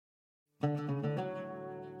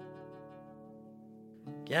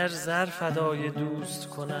گر زر فدای دوست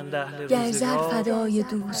کنند اهل گر زر روزگار، فدای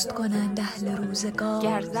دوست کنند اهل روزگار،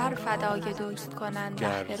 گر زر فدای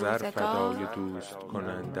دوست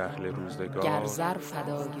کنند اهل روزگار، گر زر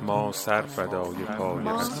فدای ما سر فدای پای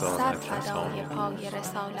ما سر رسالت فدای رسان پای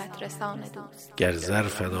رسالت رسان دوست. گر زر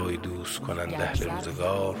فدای دوست کنند اهل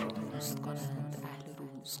روزگار، دوست کنند اهل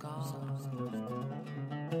روزگار،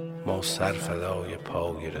 ما سر فدای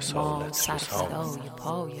پای ما رسالت سر رسان. فدای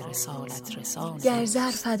پای رسالت رسان، گر زر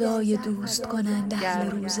فدای دوست کنند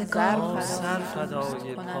اهل روزگار، ما سر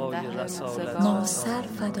فدای پای رسالت ما رسان. سر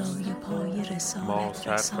فدای پای ما رسالت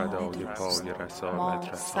سر رسان فدای دوست. پای ما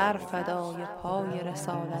رسالت سر رسان فدای پای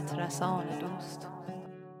رسالت رسان دوست.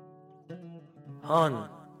 هان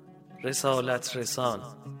رسالت رسان.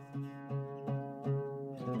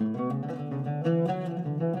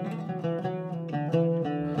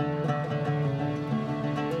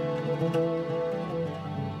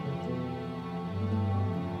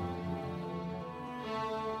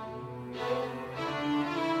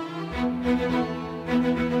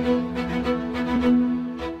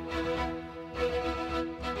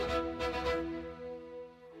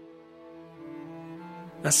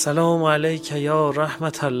 السلام علیک یا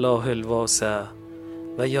رحمت الله الواسع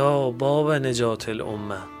و یا باب نجات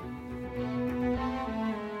الامه.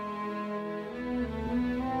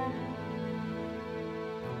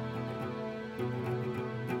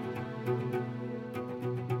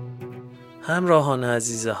 همراهان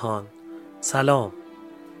عزیز هان، سلام.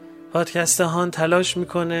 پادکست هان تلاش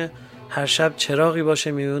میکنه هر شب چراغی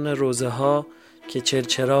باشه میون روزه ها که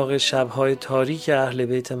چراغ شبهای تاریک اهل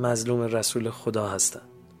بیت مظلوم رسول خدا هستند.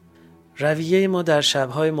 رویه ما در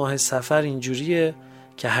شبهای ماه صفر اینجوریه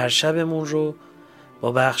که هر شبمون رو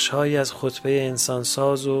با بخشهایی از خطبه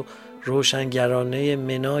انسانساز و روشنگرانه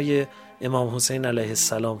منای امام حسین علیه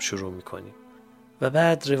السلام شروع میکنیم و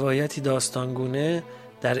بعد روایتی داستانگونه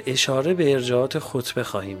در اشاره به ارجاعات خطبه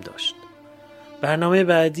خواهیم داشت. برنامه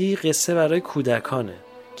بعدی قصه برای کودکانه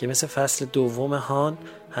که مثل فصل دوم هان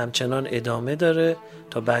همچنان ادامه داره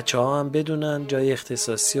تا بچه ها هم بدونن جای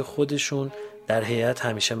اختصاصی خودشون در هیئت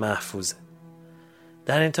همیشه محفوظه.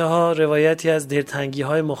 در انتها روایتی از دلتنگی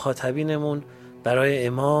های مخاطبینمون برای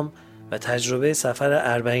امام و تجربه سفر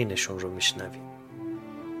اربعینشون رو میشنویم.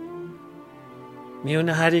 میون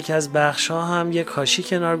هر یک از بخش ها هم یک کاشی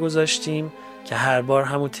کنار گذاشتیم که هر بار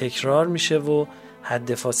همون تکرار میشه و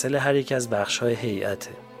حد فاصله هر یک از بخش های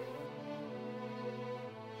هیئته.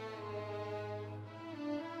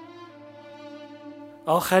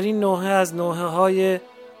 آخرین نوحه از نوحه های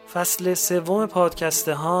فصل سوم پادکست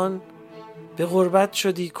هان، به غربت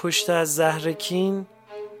شدی کشته از زهر کین،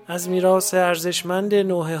 از میراث ارزشمند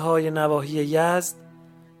نوحه های نواحی یزد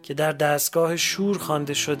که در دستگاه شور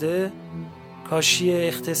خوانده شده، کاشی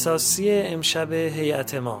اختصاصی امشب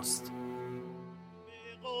هیئت ماست.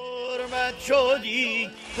 به غربت شدی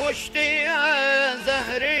کشته از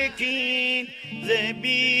زهر کین، ز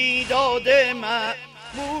بیداد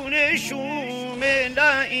مأمون شوم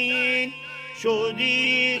لعین،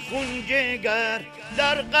 شدی خون جگر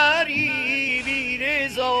در غریبی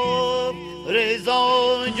رضا،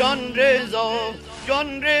 رضا جان رضا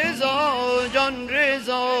جان رضا جان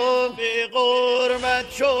رضا. به غربت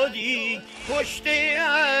شدی کشته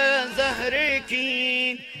از زهر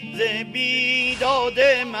کین، ز بیداد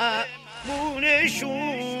مأمون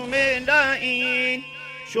شوم لعین،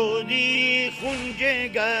 شدی خون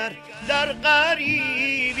جگر در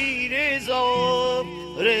غریبی رضا،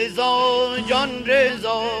 رضا جان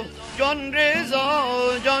رضا جان رضا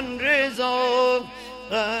جان رضا.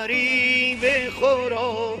 غریب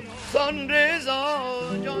خراسان رضا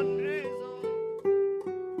جان رضا.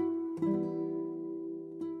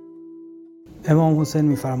 امام حسین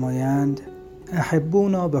می‌فرمایند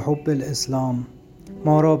احبونا به حب الاسلام،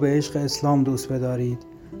 ما را به عشق اسلام دوست بدارید.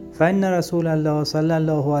 فإن رسول الله صلی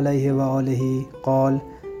الله علیه و آله قال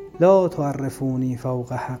لا تعرفونی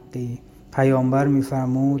فوق حقی. پیامبر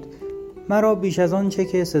می‌فرمود مرا بیش از آن چه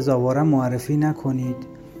که سزاوارم معرفی نکنید.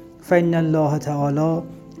 فإن الله تعالی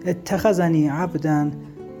اتخذنی عبدا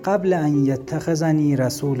قبل ان یتخذنی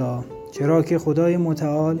رسولا. چرا که خدای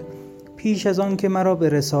متعال پیش از آن که مرا به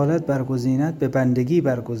رسالت برگزیند به بندگی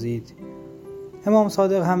برگزید. امام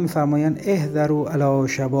صادق هم می‌فرمایند احذروا علی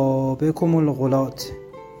شبابکم الغلات.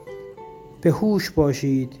 به هوش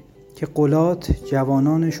باشید که غلات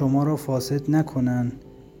جوانان شما را فاسد نکنند.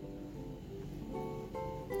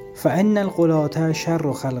 فإن الغلات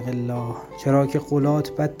شر خلق الله. چرا که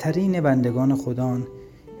غلات بدترین بندگان خدان.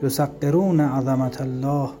 یصغرون عظمت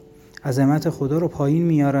الله. عظمت خدا رو پایین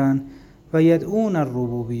میارن و یدعون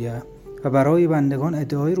الربوبیه. و برای بندگان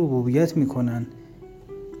ادعای ربوبیت میکنن.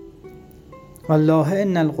 والله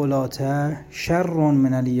ان الغلاة شر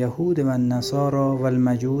من الیهود و النصارى و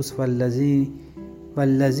المجوس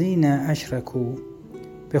والذین اشرکوا.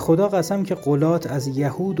 به خدا قسم که غلات از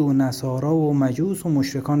یهود و نصارا و مجوس و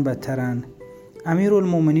مشرکان بدترند.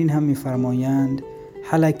 امیرالمومنین هم می‌فرمایند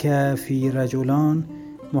هلک فی رجلان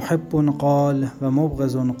محب قال و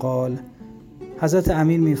مبغض قال. حضرت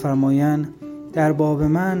امیر می‌فرمایند در باب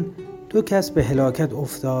من 2 کس به هلاکت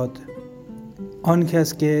افتاد. آن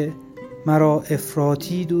کس که مرا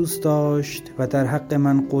افراطی دوست داشت و در حق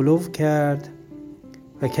من غلو کرد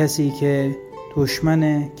و کسی که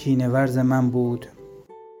دشمن کینه‌ورز من بود.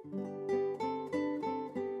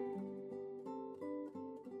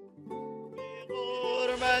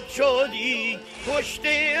 غربت شدی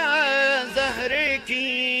کشته از زهر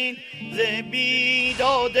کین ز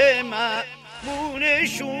بیداد مأمون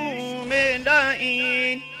شوم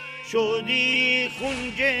لعین شدی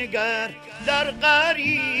خون جگر در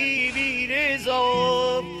غریبی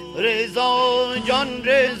رضا رضا جان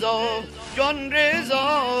رضا جان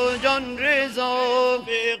رضا جان رضا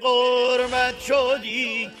به غربت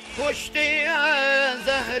شدی کشته از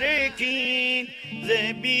زهر کین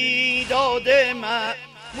ز بیداد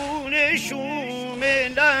مأمون شوم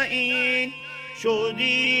لعین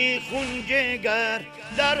شدی خون جگر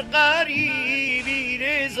در غریبی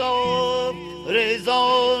رضا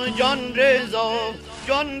رضا جان رضا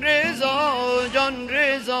جان رضا جان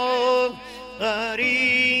رضا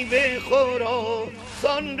غریب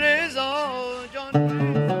خراسان رضا جان.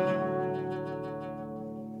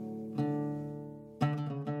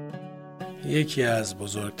 یکی از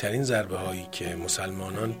بزرگترین ضربه هایی که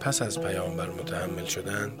مسلمانان پس از پیامبر متحمل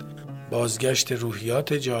شدند بازگشت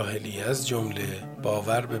روحیات جاهلی از جمله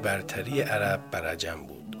باور به برتری عرب بر عجم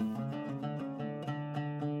بود.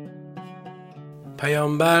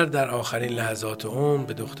 پیامبر در آخرین لحظات عمر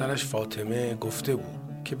به دخترش فاطمه گفته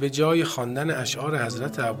بود که به جای خواندن اشعار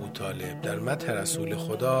حضرت ابوطالب در مدح رسول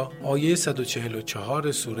خدا آیه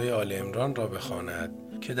 144 سوره آل عمران را بخواند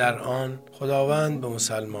که در آن خداوند به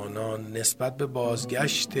مسلمانان نسبت به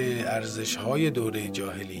بازگشت ارزش‌های دوره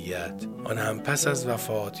جاهلیت آن هم پس از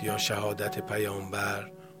وفات یا شهادت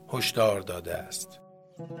پیامبر هشدار داده است.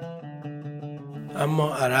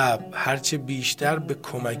 اما عرب هرچه بیشتر به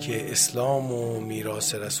کمک اسلام و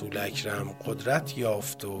میراث رسول اکرم قدرت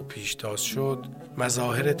یافت و پیشتاز شد،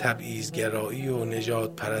 مظاهر تبعیض‌گرایی و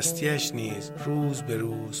نژاد پرستیش نیز روز به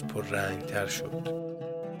روز پررنگ‌تر شد.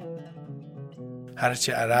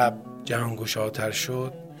 هرچه عرب جهانگشاتر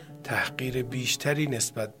شد، تحقیر بیشتری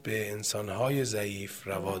نسبت به انسانهای ضعیف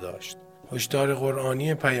روا داشت. هشدار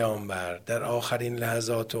قرآنی پیامبر در آخرین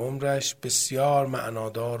لحظات عمرش بسیار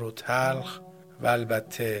معنادار و تلخ و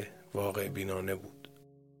البته واقع بینانه بود.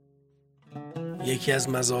 یکی از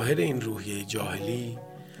مظاهر این روحیه جاهلی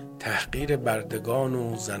تحقیر بردگان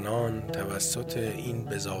و زنان توسط این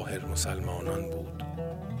بظاهر مسلمانان بود.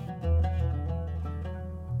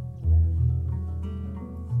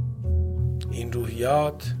 این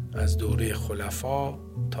روحیات از دوره خلفا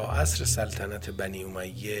تا عصر سلطنت بنی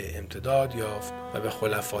امیه امتداد یافت و به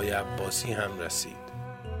خلفای عباسی هم رسید.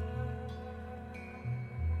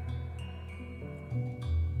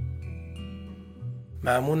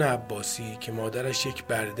 مأمون عباسی که مادرش یک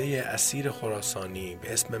برده اسیر خراسانی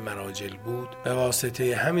به اسم مراجل بود، به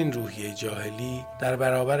واسطه همین روحیه جاهلی در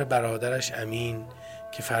برابر برادرش امین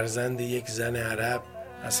که فرزند یک زن عرب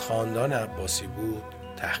از خاندان عباسی بود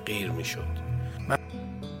تحقیر می شد.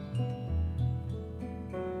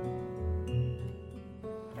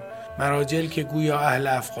 مراجل که گویا اهل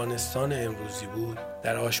افغانستان امروزی بود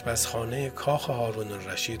در آشپزخانه کاخ هارون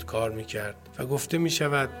الرشید کار میکرد و گفته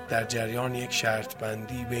میشود در جریان یک شرط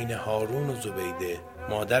بندی بین هارون و زبیده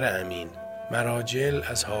مادر امین، مراجل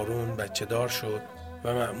از هارون بچه دار شد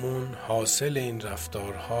و مأمون حاصل این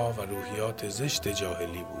رفتارها و روحیات زشت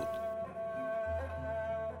جاهلی بود.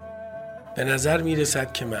 به نظر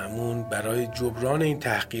میرسد که مأمون برای جبران این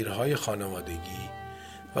تحقیرهای خانوادگی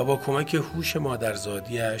و با کمک هوش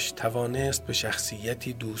مادرزادیش توانست به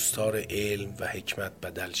شخصیتی دوستدار علم و حکمت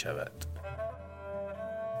بدل شود.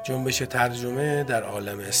 جنبش ترجمه در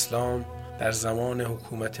عالم اسلام در زمان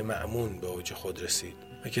حکومت مأمون به اوج خود رسید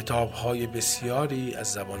و کتاب‌های بسیاری از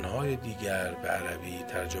زبان‌های دیگر به عربی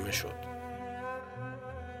ترجمه شد.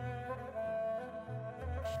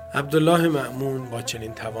 عبدالله مأمون با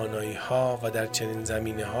چنین توانایی‌ها و در چنین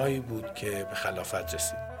زمینه‌هایی بود که به خلافت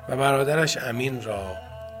رسید و برادرش امین را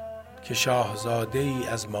که شاهزاده‌ای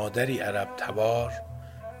از مادری عرب تبار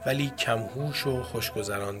ولی کمهوش و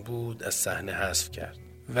خوشگذران بود از صحنه حذف کرد.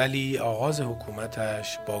 ولی آغاز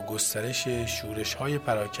حکومتش با گسترش شورش‌های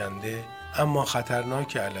پراکنده اما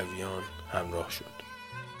خطرناک علویان همراه شد.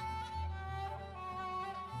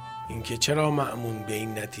 اینکه چرا مأمون به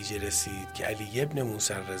این نتیجه رسید که علی ابن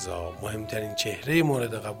موسی رضا مهمترین چهره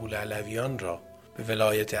مورد قبول علویان را به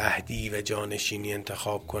ولایت عهدی و جانشینی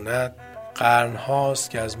انتخاب کند، قرن هاست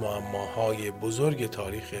که از معماهای بزرگ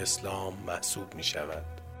تاریخ اسلام محسوب می شود.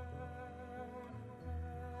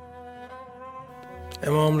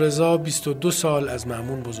 امام رضا 22 سال از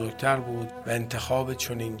مأمون بزرگتر بود و انتخاب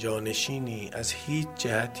چنین جانشینی از هیچ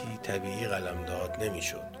جهتی طبیعی قلمداد نمی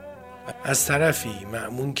شد. از طرفی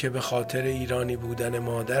مأمون که به خاطر ایرانی بودن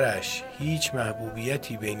مادرش هیچ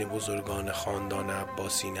محبوبیتی بین بزرگان خاندان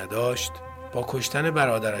عباسی نداشت، با کشتن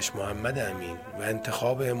برادرش محمد امین و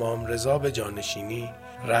انتخاب امام رضا به جانشینی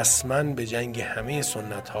رسماً به جنگ همه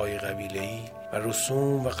سنت‌های قبیله‌ای و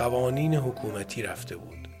رسوم و قوانین حکومتی رفته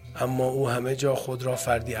بود. اما او همه جا خود را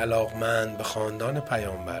فردی علاقمند به خاندان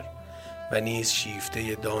پیامبر و نیز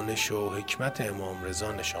شیفته دانش و حکمت امام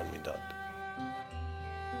رضا نشان می‌داد.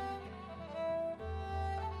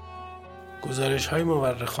 گزارش‌های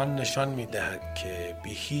مورخان نشان می‌دهد که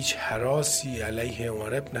بی هیچ هراسی علیه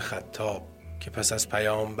عمر بن خطاب که پس از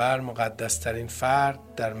پیامبر مقدس‌ترین فرد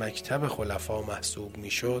در مکتب خلفا محسوب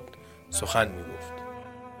می‌شد سخن می‌گفت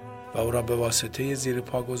و او را به واسطه زیر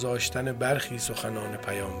پا گذاشتن برخی سخنان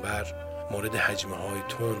پیامبر مورد هجمه‌های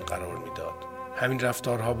تند قرار می‌داد. همین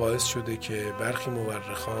رفتارها باعث شده که برخی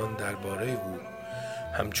مورخان درباره او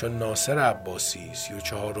همچون ناصر عباسی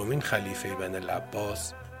 34مین خلیفه بنی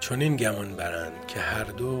العباس چنین گمان برند که هر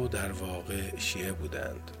دو در واقع شیعه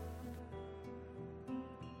بودند.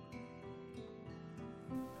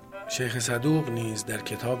 شیخ صدوق نیز در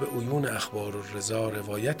کتاب عیون اخبار الرضا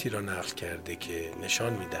روایتی را نقل کرده که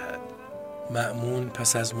نشان می‌دهد مأمون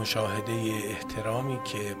پس از مشاهده احترامی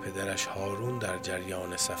که پدرش هارون در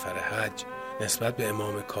جریان سفر حج نسبت به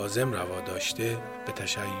امام کاظم روا داشته به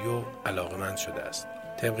تشیع علاقمند شده است.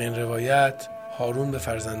 طبق این روایت هارون به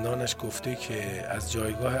فرزندانش گفته که از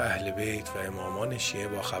جایگاه اهل بیت و امامان شیعه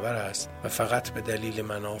با خبر است و فقط به دلیل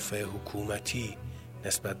منافع حکومتی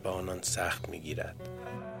نسبت به آنان سخت می‌گیرد.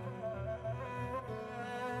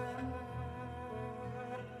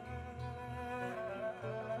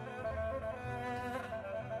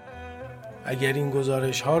 اگر این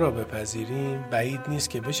گزارش ها را بپذیریم بعید نیست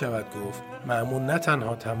که بشود گفت مأمون نه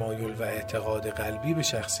تنها تمایل و اعتقاد قلبی به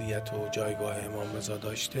شخصیت و جایگاه امام رضا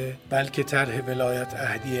داشته، بلکه طرح ولایت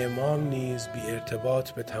عهدی امام نیز بی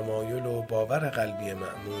ارتباط به تمایل و باور قلبی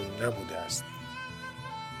مأمون نبوده است.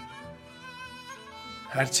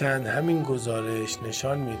 هرچند همین گزارش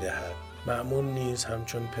نشان می‌دهد مأمون نیز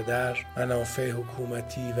همچون پدر منافع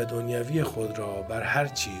حکومتی و دنیوی خود را بر هر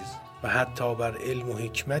چیز و حتی بر علم و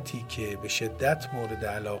حکمتی که به شدت مورد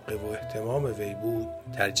علاقه و اهتمام وی بود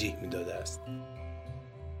ترجیح می‌داده است.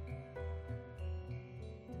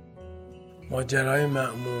 ماجرای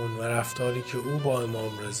مأمون و رفتاری که او با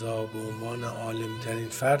امام رضا به عنوان عالم‌ترین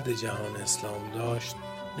فرد جهان اسلام داشت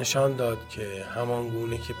نشان داد که همان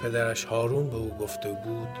گونه که پدرش هارون به او گفته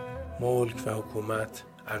بود ملک و حکومت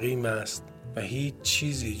عقیم است و هیچ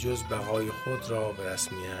چیزی جز بقای خود را به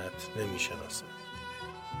رسمیت نمی‌شناسد.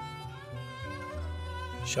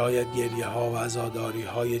 شاید گریه ها و عزاداری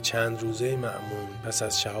های چند روزه مأمون پس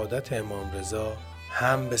از شهادت امام رضا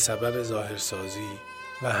هم به سبب ظاهرسازی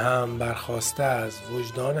و هم برخواسته از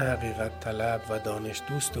وجدان حقیقت طلب و دانش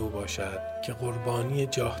دوست او باشد که قربانی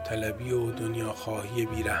جاه طلبی و دنیاخواهی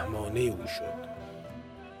بیرحمانه او شد.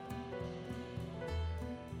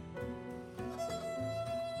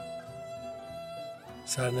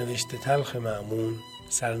 سرنوشت تلخ مأمون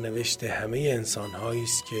سرنوشت همه انسان‌هایی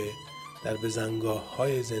است که در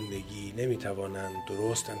بزنگاه‌های زندگی نمی‌توانند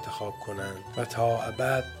درست انتخاب کنند و تا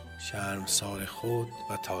ابد شرمسار خود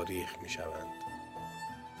و تاریخ می‌شوند.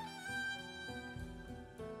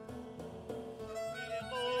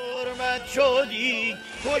 قربت شدی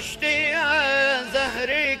کشته از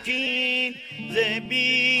زهر کین ز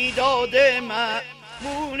بیداد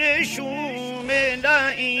مأمون شوم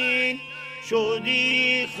لعین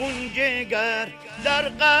شدی خون جگر در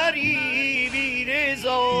غریبی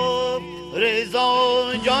رضا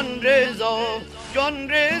رضا جان رضا جان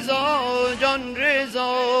رضا جان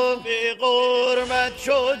رضا به قربت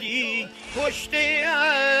شدی کشته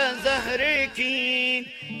از زهر کین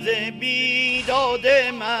ز بیداد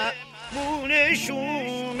مأمون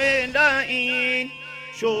شوم لعین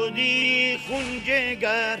شدی خون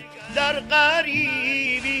جگر در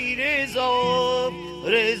غریبی رضا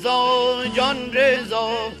رضا جان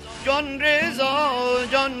رضا جان رضا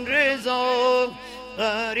جان رضا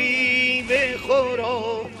غریب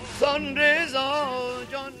خراسان رضا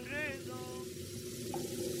جان رضا.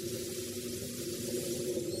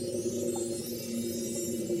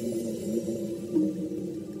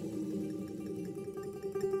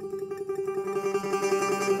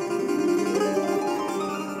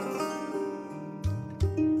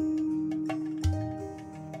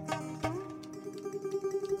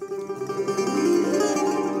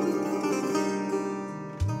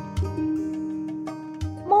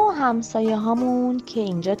 همسایه هامون که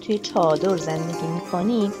اینجا توی چادر زندگی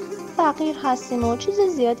میکنیم فقیر هستیم و چیز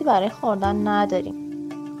زیادی برای خوردن نداریم.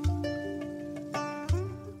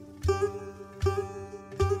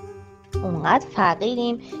 اونقدر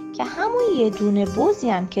فقیریم که همون یه دونه بزی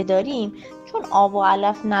هم که داریم چون آب و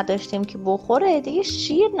علف نداشتیم که بخوره دیگه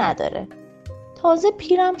شیر نداره. تازه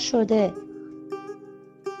پیرم شده.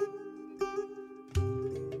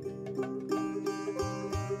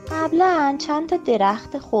 قبلا چند تا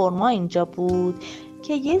درخت خرما اینجا بود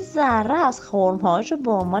که یه ذره از خرماهاشو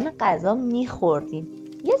به عنوان غذا میخوردیم.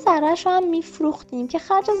 یه ذرهشو هم میفروختیم که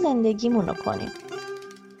خرج زندگیمونو کنیم.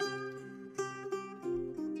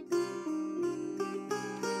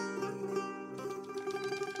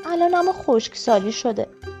 الان اما خشکسالی شده.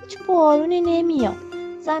 هیچ بارونی نمیاد.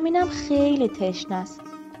 زمینم خیلی تشنه است.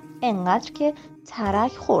 انقدر که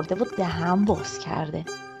ترک خورده و دهن باز کرده.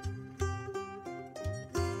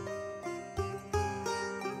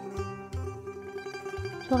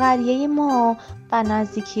 تو قریه ما و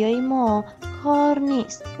نزدیکیای ما کار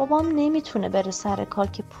نیست. بابام نمیتونه بره سر کار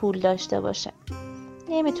که پول داشته باشه.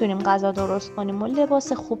 نمیتونیم غذا درست کنیم و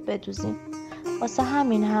لباس خوب بدوزیم. واسه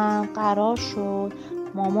همین هم قرار شد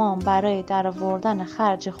مامان برای درآوردن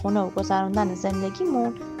خرج خونه و گذراندن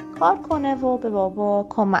زندگیمون کار کنه و به بابا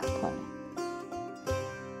کمک کنه.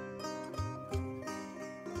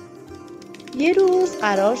 یه روز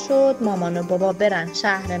قرار شد مامان و بابا برن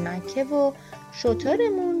شهر مکه و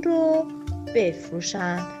شترمون رو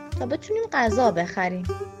بفروشن تا بتونیم غذا بخریم.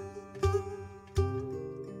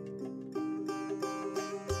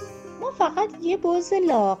 ما فقط یه بز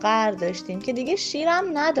لاغر داشتیم که دیگه شیرم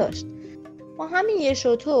نداشت. ما همین یه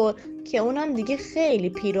شتر که اونم دیگه خیلی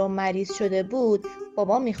پیر و مریض شده بود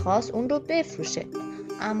بابا میخواست اون رو بفروشه،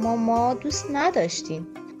 اما ما دوست نداشتیم.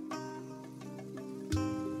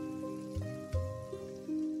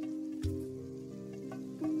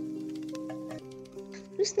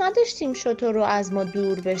 دوست نداشتیم شتر رو از ما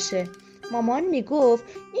دور بشه. مامان میگفت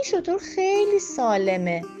این شتر خیلی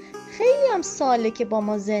سالمه، خیلی هم ساله که با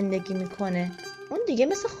ما زندگی میکنه، اون دیگه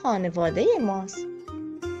مثل خانواده ماست.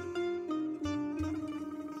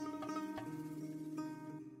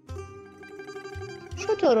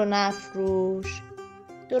 شتر رو نفروش.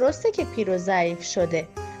 درسته که پیر و ضعیف شده،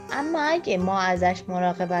 اما اگه ما ازش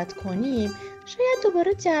مراقبت کنیم شاید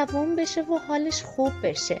دوباره جوان بشه و حالش خوب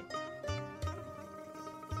بشه.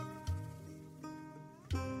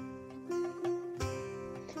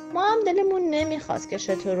 ما هم دلمون نمیخواست که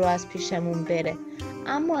شتر رو از پیشمون بره،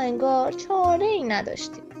 اما انگار چاره ای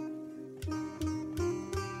نداشتیم.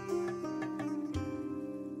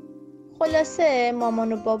 خلاصه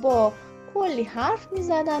مامان و بابا کلی حرف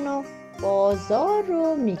میزدن و بازار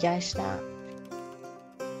رو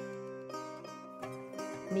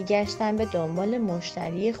میگشتن به دنبال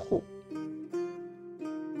مشتری خوب،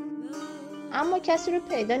 اما کسی رو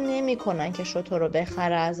پیدا نمی کنن که شتر رو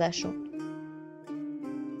بخره ازشون.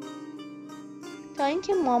 تا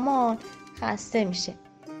اینکه مامان خسته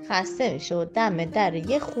میشه و دم در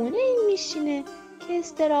یه خونه میشینه که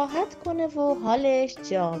استراحت کنه و حالش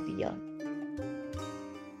جا بیاد.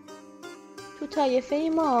 تو طایفه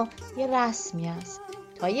ما یه رسمی هست.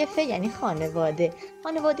 طایفه یعنی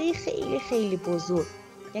خانواده خیلی خیلی بزرگ،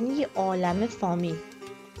 یعنی یه عالمه فامیل.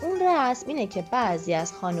 اون رسم اینه که بعضی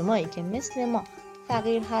از خانمایی که مثل ما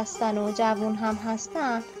فقیر هستن و جوون هم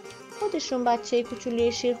هستن، خودشون بچه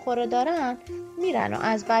کوچولوی شیرخوره دارن، میرن و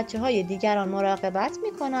از بچه‌های دیگران مراقبت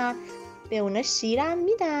میکنن، به اونا شیرم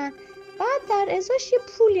میدن، بعد در ازاش یه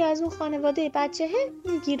پولی از اون خانواده بچه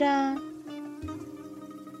میگیرن.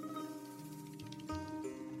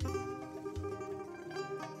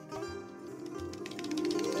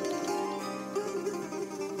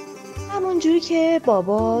 همونجوری که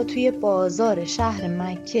بابا توی بازار شهر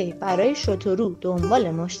مکه برای شترو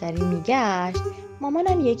دنبال مشتری میگشت،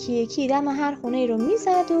 مامانم یکی یکی دم هر خونه رو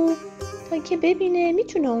میزد و تا که ببینه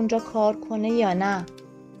میتونه اونجا کار کنه یا نه.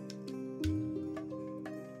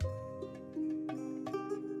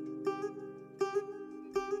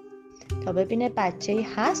 تا ببینه بچه‌ای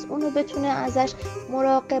هست اونو بتونه ازش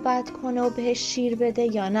مراقبت کنه و بهش شیر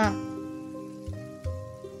بده یا نه.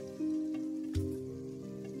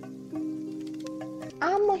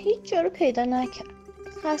 اما هیچ جا رو پیدا نکرد.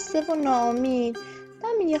 خسته و ناامید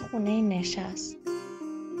دم یه خونه نشست.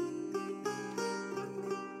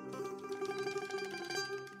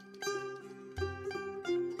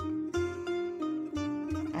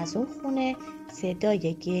 از اون خونه صدای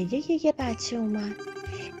گریه یه بچه اومد.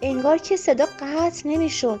 انگار که صدا قطع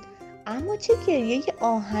نمیشد، اما چه گریه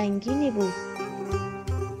آهنگینی بود.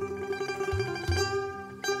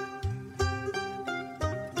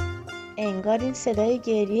 انگار این صدای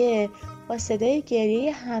گریه با صدای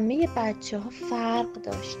گریه همه بچه‌ها فرق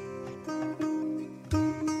داشت.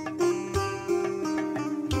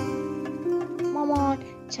 مامان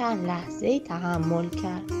چند لحظه‌ای تحمل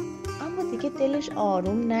کرد، اما دیگه دلش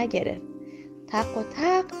آروم نگرفت. تق و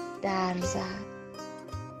تق در زد.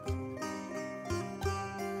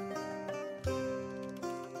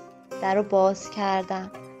 در رو باز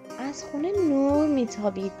کردم. از خونه نور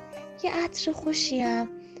میتابید. یه عطر خوشیم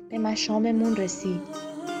به مشاممون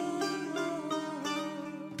رسید.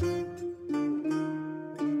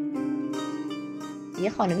 یه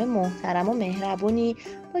خانم محترم و مهربونی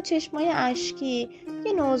با چشمای اشکی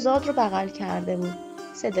یه نوزاد رو بغل کرده بود.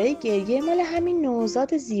 صدای گریه مال همین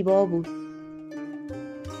نوزاد زیبا بود.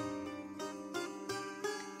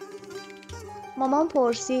 مامان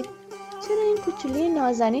پرسید چرا این کوچولوی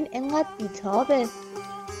نازنین اینقدر بیتابه؟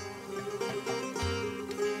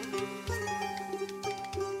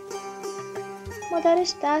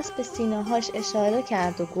 مادرش دست به سینه‌هاش اشاره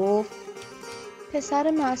کرد و گفت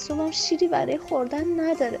پسر معصومم شیری برای خوردن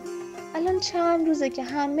نداره. الان چند روزه که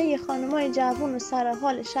همه خانمای جوون و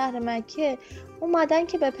سرحال شهر مکه اومدن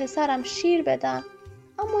که به پسرم شیر بدن،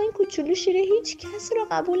 اما این کوچولو شیر هیچ کسی رو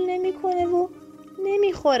قبول نمیکنه و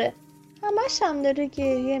نمیخوره. همش هم داره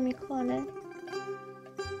گریه میکنه.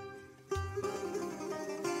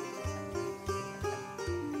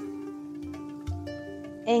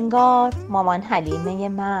 انگار مامان حلیمه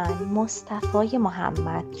من مصطفی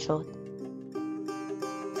محمد شد.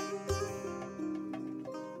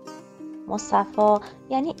 مصطفی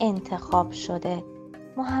یعنی انتخاب شده.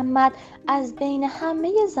 محمد از بین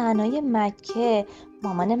همه زنای مکه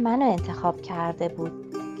مامان منو انتخاب کرده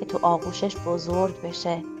بود که تو آغوشش بزرگ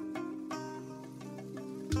بشه.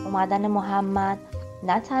 اومدن محمد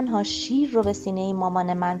نه تنها شیر رو به سینه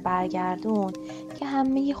مامان من برگردون که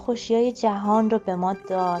همه خوشیای جهان رو به ما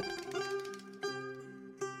داد.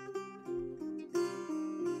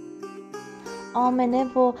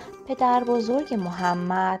 آمنه و پدر بزرگ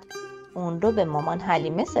محمد اون رو به مامان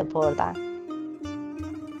حلیمه سپردن.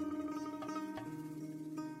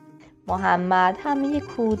 محمد همه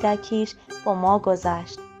کودکیش با ما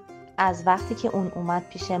گذشت. از وقتی که اون اومد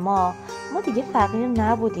پیش ما دیگه فقیر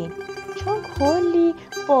نبودیم، چون کلی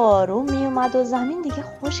بارون می اومد و زمین دیگه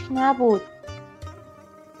خشک نبود.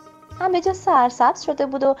 همه جا سرسبز شده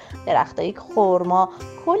بود و درختای خرما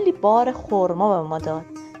کلی بار خرما به ما داد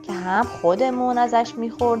که هم خودمون ازش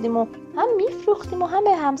میخوردیم و هم میفروختیم و هم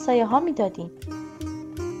به همسایه ها میدادیم.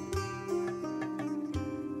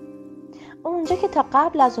 اونجا که تا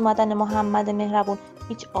قبل از اومدن محمد مهربون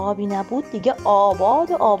هیچ آبی نبود، دیگه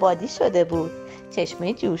آباد و آبادی شده بود.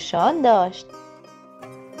 چشمه جوشان داشت.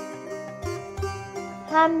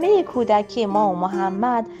 همه کودکی ما و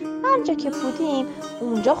محمد هر جا که بودیم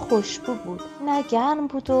اونجا خوشبو بود، نه گرم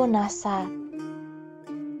بود و نه سرد.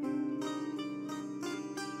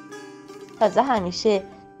 تازه همیشه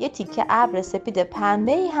یه تیکه ابر سپید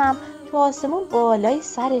پنبه‌ای هم تو آسمون بالای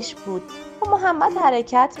سرش بود و محمد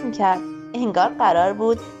حرکت میکرد. انگار قرار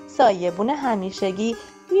بود سایبون همیشگی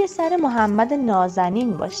روی سر محمد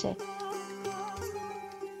نازنین باشه.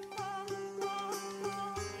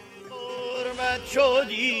 قربت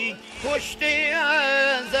شدی کشته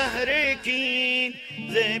از زهر کین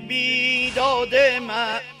ز بیداد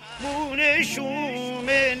مأمون شوم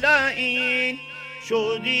لعین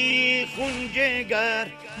شدی خون جگر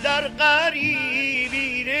در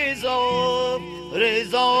غریبی رضا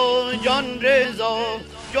رضا جان رضا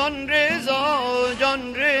جان رضا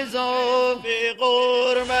جان رضا به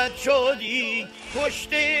قربت شدی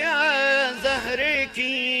کشته از زهر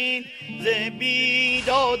کین ز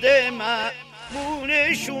بیداد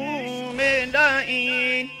مأمون شوم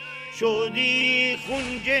لعین شدی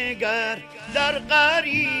خون جگر در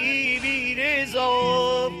غریبی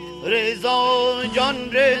رضا رضا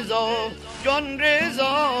جان رضا جان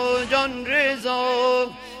رضا جان رضا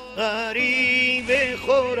غریب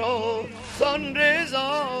خراسان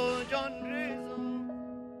رضا جان رضا.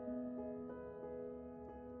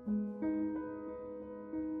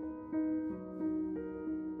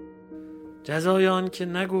 جزای آن که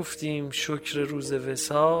نگفتیم شکر روز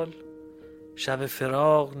وصال، شب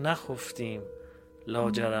فراق نخفتیم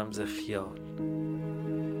لاجرم ز خیال.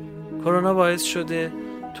 کرونا باعث شده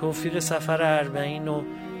توفیق سفر اربعین و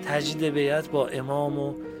تجدید بیعت با امام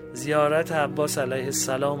و زیارت عباس علیه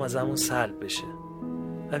السلام از همون سلب بشه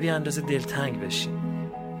و بی اندازه دلتنگ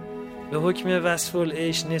بشیم. به حکم وصف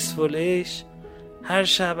العیش نصف العیش هر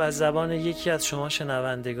شب از زبان یکی از شما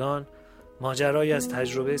شنوندگان ماجرای از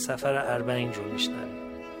تجربه سفر اربعین رو میشنویم.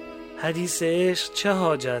 حدیث عشق چه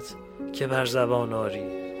حاجت که بر زبان آری،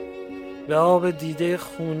 به آب دیده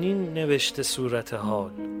خونین نوشته صورت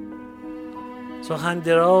حال. سخن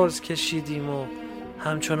دراز کشیدیم و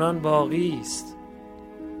همچنان باقی است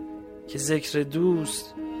که ذکر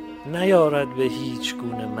دوست نیارد به هیچ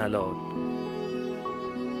گونه ملال.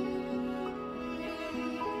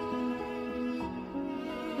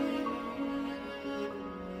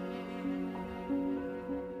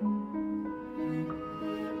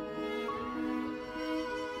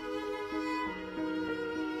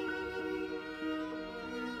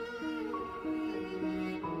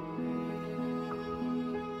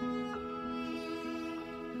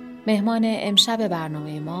 مهمان امشب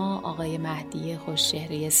برنامه ما آقای مهدی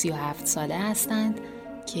خوشچهره 37 ساله هستند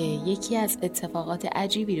که یکی از اتفاقات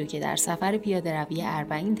عجیبی رو که در سفر پیاده روی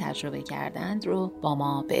اربعین تجربه کردند رو با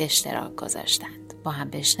ما به اشتراک گذاشتند. با هم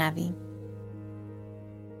بشنویم.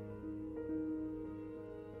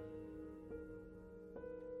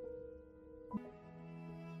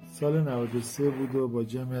 سال 93 بود و با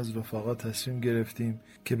جمعی از رفقا تصمیم گرفتیم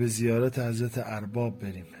که به زیارت حضرت ارباب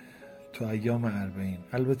بریم تو ایام اربعین.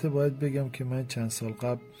 البته باید بگم که من چند سال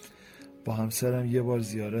قبل با همسرم یه بار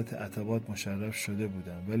زیارت عتبات مشرف شده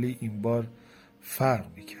بودم، ولی این بار فرق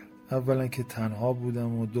میکرد. اولا که تنها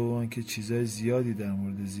بودم و دوم که چیزای زیادی در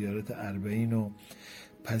مورد زیارت اربعین و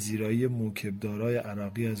پذیرایی موکبدارای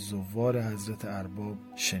عراقی از زوار حضرت ارباب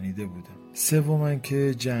شنیده بودم. سوما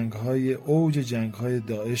که اوج جنگ‌های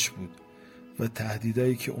داعش بود و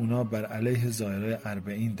تهدیدایی که اونا بر علیه زائرای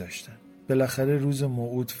اربعین داشتن. بالاخره روز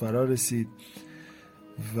موعود فرا رسید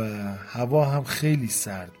و هوا هم خیلی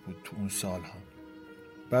سرد بود تو اون سالها.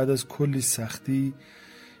 بعد از کلی سختی،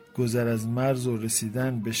 گذر از مرز و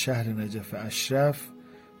رسیدن به شهر نجف اشرف،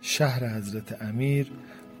 شهر حضرت امیر،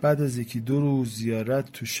 بعد از 1-2 روز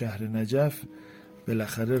زیارت تو شهر نجف،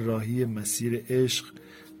 بالاخره راهی مسیر عشق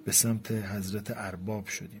به سمت حضرت ارباب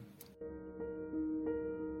شدیم.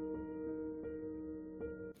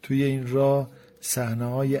 توی این راه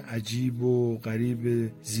صحنه‌های عجیب و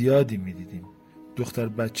غریب زیادی می‌دیدیم. دختر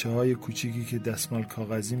بچه‌های کوچیکی که دستمال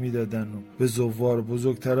کاغذی میدادن و به زوار،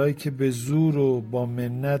 بزرگترایی که به زور و با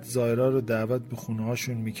منت زائرا رو دعوت به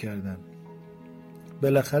خونه‌هاشون می‌کردن.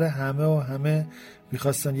 بالاخره همه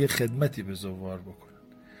می‌خواستن یه خدمتی به زوار بکنن.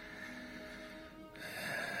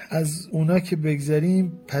 از اونا که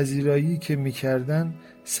بگذریم، پذیرایی که می‌کردن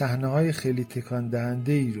صحنه‌های خیلی تکان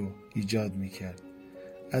دهنده‌ای رو ایجاد می‌کرد.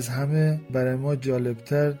 از همه برای ما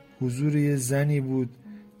جالبتر حضور یه زنی بود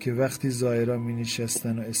که وقتی زائرا می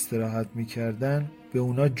نشستن و استراحت می کردن به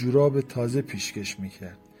اونا جوراب تازه پیشکش می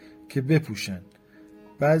کرد که بپوشن.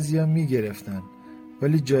 بعضیا می گرفتن،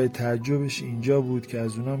 ولی جای تعجبش اینجا بود که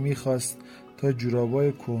از اونا می خواست تا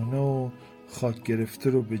جورابای کهنه و خاک گرفته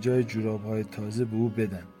رو به جای جورابهای تازه به او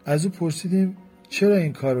بدن. از او پرسیدیم چرا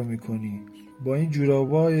این کار رو می کنی؟ با این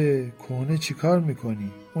جورابای کهنه چی کار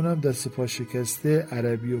میکنی؟ اونم دست پا شکسته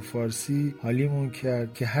عربی و فارسی حالیمون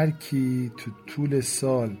کرد که هر کی تو طول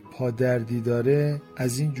سال پا دردی داره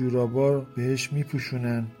از این جورابا بهش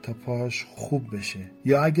میپوشونن تا پاش خوب بشه،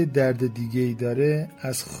 یا اگه درد دیگه ای داره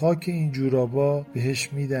از خاک این جورابا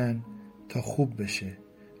بهش میدن تا خوب بشه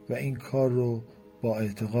و این کار رو با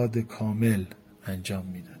اعتقاد کامل انجام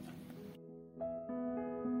میدن.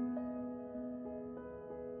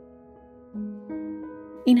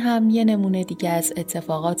 این هم یه نمونه دیگه از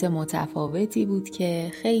اتفاقات متفاوتی بود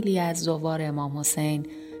که خیلی از زوار امام حسین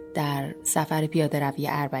در سفر پیاده روی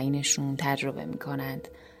اربعینشون تجربه می کنند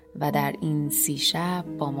و در این 30 شب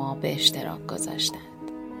با ما به اشتراک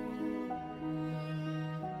گذاشتند.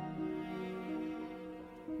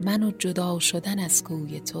 منو جدا شدن از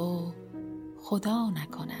کوی تو خدا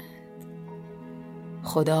نکند،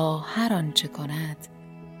 خدا هر آنچه کند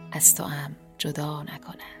از تو هم جدا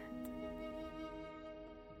نکند.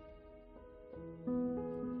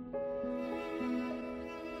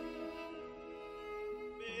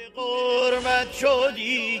 قربت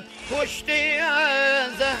شدی کشته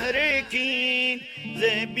از زهر کین، ز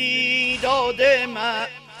بیداد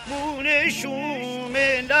مأمون شوم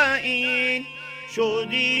لعین،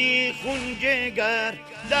 شدی خون جگر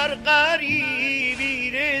در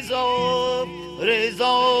غریبی رضا،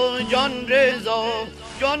 رضا جان رضا،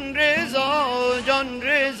 جان رضا، جان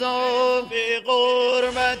رضا. به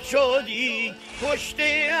قربت شدی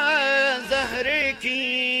کشته از زهر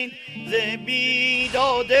کین، ز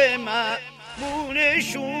بیداد مأمون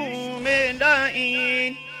شوم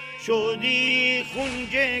لعین، شدی خون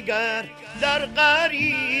جگر در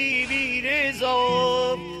غریبی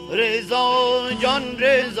رضا، رضا جان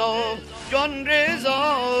رضا، جان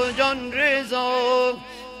رضا، جان رضا.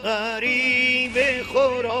 غریب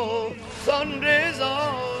خراسان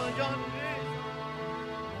رضا جان رضا.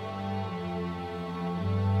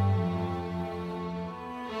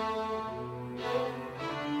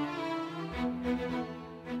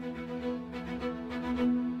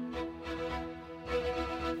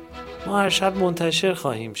 ما هر شب منتشر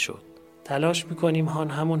خواهیم شد. تلاش میکنیم هان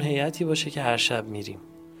همون هیئتی باشه که هر شب میریم.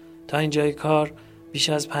 تا اینجای کار بیش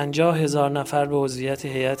از 50,000 نفر به عضویت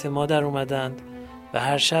هیئت ما در اومدند و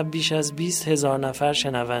هر شب بیش از 20,000 نفر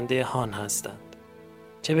شنونده هان هستند.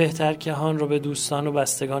 چه بهتر که هان رو به دوستان و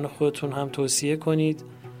بستگان خودتون هم توصیه کنید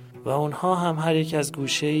و اونها هم هر یک از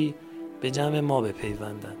گوشه‌ای به جمع ما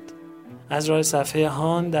بپیوندند. از راه صفحه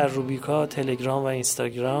هان در روبیکا، تلگرام و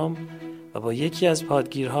اینستاگرام و با یکی از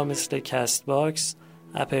پادگیرها مثل کست باکس،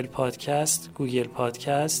 اپل پادکست، گوگل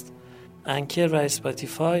پادکست، انکر و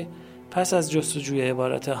اسپاتیفای پس از جستجوی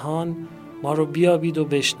عبارت هان ما رو بیابید و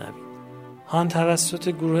بشنوید. هان توسط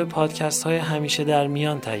گروه پادکست های همیشه در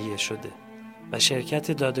میان تهیه شده و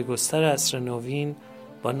شرکت دادگستر عصر نوین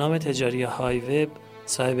با نام تجاری های وب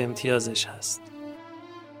صاحب امتیازش هست.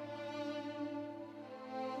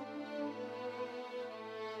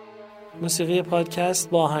 موسیقی پادکست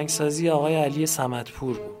با آهنگسازی آقای علیه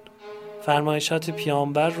صمدپور بود. فرمایشات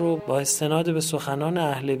پیامبر رو با استناد به سخنان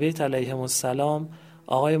اهل بیت علیهم السلام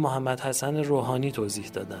آقای محمد حسن روحانی توضیح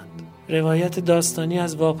دادند. روایت داستانی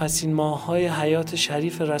از واپسین ماه‌های حیات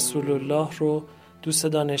شریف رسول الله رو دوست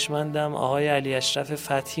دانشمندم آقای علی اشرف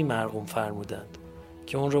فتحی مرقوم فرمودند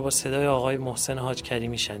که اون رو با صدای آقای محسن حاج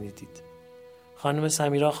کریمی شنیدید. خانم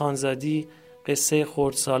سمیرا خانزادی قصه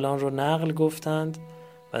خردسالان رو نقل گفتند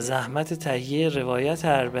و زحمت تهیه روایت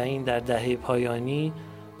 40 در دهه پایانی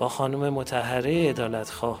با خانم مطهره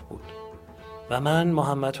عدالتخواه بود و من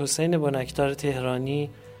محمد حسین بنکدار تهرانی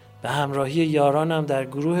به همراهی یارانم در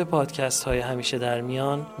گروه پادکست های همیشه در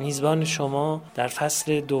میان میزبان شما در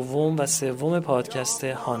فصل 2 و 3 پادکست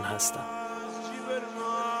هان هستم.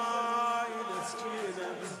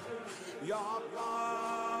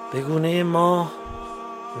 به گونه ماه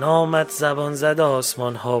نامت زبان زد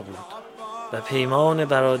آسمان ها بود و پیمان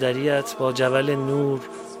برادریت با جبل نور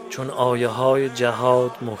چون آیه های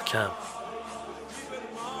جهاد محکم.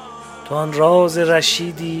 تو آن راز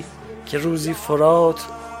رشیدی که روزی فرات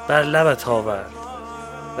بر لبت آورد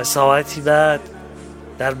و ساعتی بعد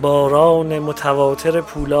در باران متواتر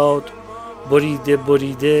پولاد بریده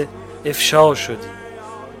بریده افشا شدی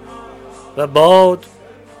و باد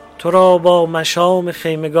تو را با مشام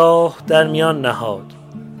خیمگاه در میان نهاد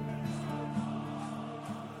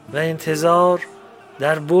و انتظار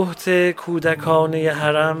در بهت کودکانه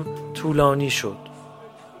حرم طولانی شد.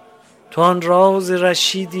 تو آن راز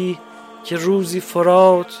رشیدی که روزی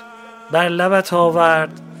فرات بر لبت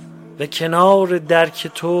آورد و کنار درک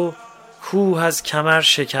تو کوه از کمر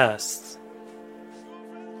شکست.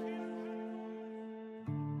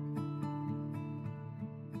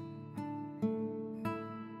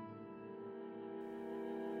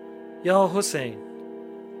 یا حسین،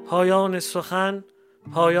 پایان سخن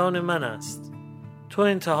پایان من است، تو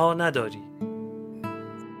انتها نداری.